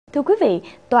Thưa quý vị,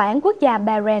 Tòa án Quốc gia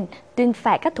Bahrain tuyên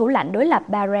phạt các thủ lãnh đối lập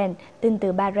Bahrain, tin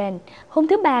từ Bahrain. Hôm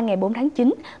thứ Ba ngày 4 tháng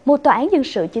 9, một tòa án dân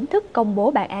sự chính thức công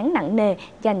bố bản án nặng nề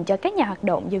dành cho các nhà hoạt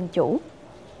động dân chủ.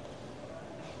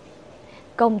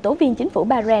 Công tố viên chính phủ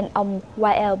Bahrain ông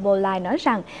Wael Bolai nói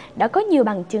rằng đã có nhiều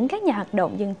bằng chứng các nhà hoạt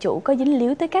động dân chủ có dính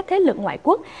líu tới các thế lực ngoại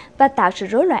quốc và tạo sự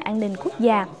rối loạn an ninh quốc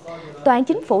gia. Tòa án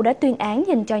chính phủ đã tuyên án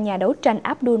dành cho nhà đấu tranh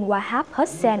Abdul Wahab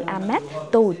Hossein Ahmed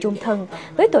tù chung thân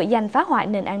với tội danh phá hoại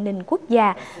nền an ninh quốc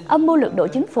gia, âm mưu lật đổ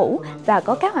chính phủ và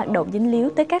có các hoạt động dính líu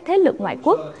tới các thế lực ngoại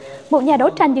quốc. Một nhà đấu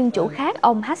tranh dân chủ khác,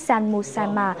 ông Hassan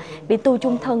Musaima, bị tù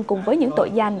chung thân cùng với những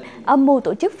tội danh âm mưu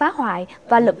tổ chức phá hoại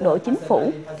và lật đổ chính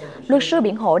phủ. Luật sư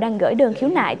biện hộ đang gửi đơn khiếu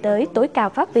nại tới tối cao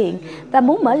pháp viện và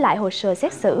muốn mở lại hồ sơ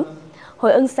xét xử.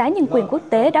 Hội ân xá nhân quyền quốc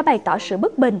tế đã bày tỏ sự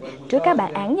bất bình trước các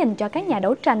bản án dành cho các nhà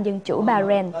đấu tranh dân chủ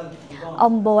Bahrain.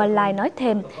 Ông Bolai nói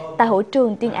thêm, tại hội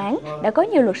trường tuyên án đã có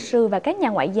nhiều luật sư và các nhà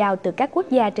ngoại giao từ các quốc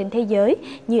gia trên thế giới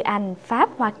như Anh, Pháp,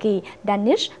 Hoa Kỳ,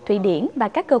 Danish, Thụy Điển và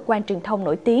các cơ quan truyền thông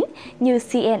nổi tiếng như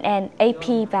CNN,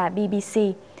 AP và BBC.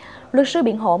 Luật sư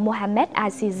biện hộ Mohammed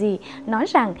Azizi nói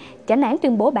rằng chánh án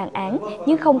tuyên bố bản án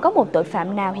nhưng không có một tội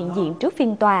phạm nào hiện diện trước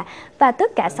phiên tòa và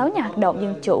tất cả 6 nhà hoạt động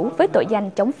dân chủ với tội danh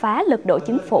chống phá lật đổ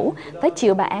chính phủ phải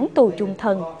chịu bản án tù chung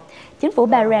thân. Chính phủ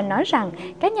Bahrain nói rằng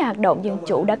các nhà hoạt động dân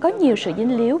chủ đã có nhiều sự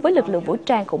dính líu với lực lượng vũ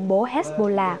trang khủng bố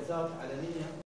Hezbollah.